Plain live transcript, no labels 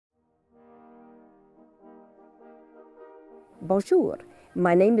Bonjour,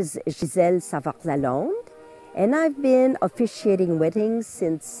 my name is Gisele Savard-Lalonde, and I've been officiating weddings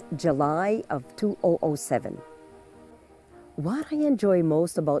since July of 2007. What I enjoy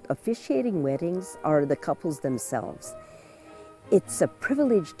most about officiating weddings are the couples themselves. It's a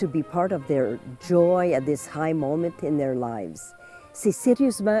privilege to be part of their joy at this high moment in their lives. C'est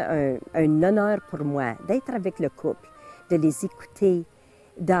sérieusement un honneur pour moi d'être avec le couple, de les écouter,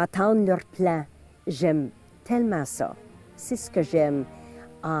 d'entendre leurs plans. J'aime tellement ça. C'est ce que j'aime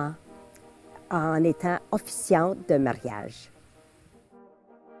en étant officiante de mariage.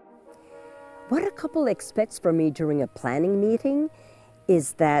 What a couple expects from me during a planning meeting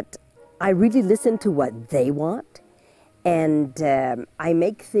is that I really listen to what they want, and I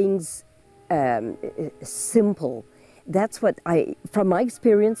make things simple. That's what from my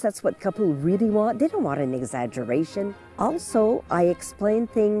experience, that's what couples really want. They don't want an exaggeration. Also, I explain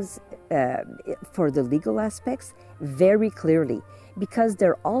things for the legal aspects very clearly, because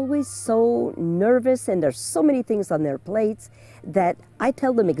they're always so nervous and there's so many things on their plates that I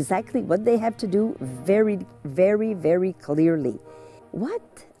tell them exactly what they have to do very, very, very clearly. What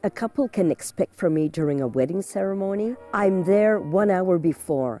a couple can expect from me during a wedding ceremony, I'm there 1 hour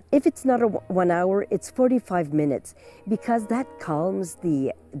before. If it's not 1 hour, it's 45 minutes, because that calms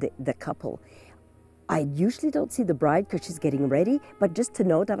the couple. I usually don't see the bride because she's getting ready, but just to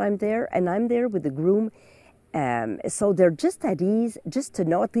know that I'm there, and I'm there with the groom, so they're just at ease, just to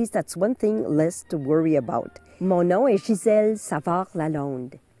know at least that's one thing less to worry about. Mon nom est Gisele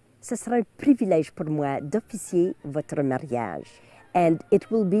Savard-Lalonde. Ce sera un privilège pour moi d'officier votre mariage, and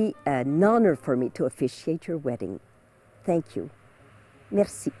it will be an honor for me to officiate your wedding. Thank you.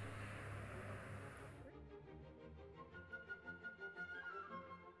 Merci.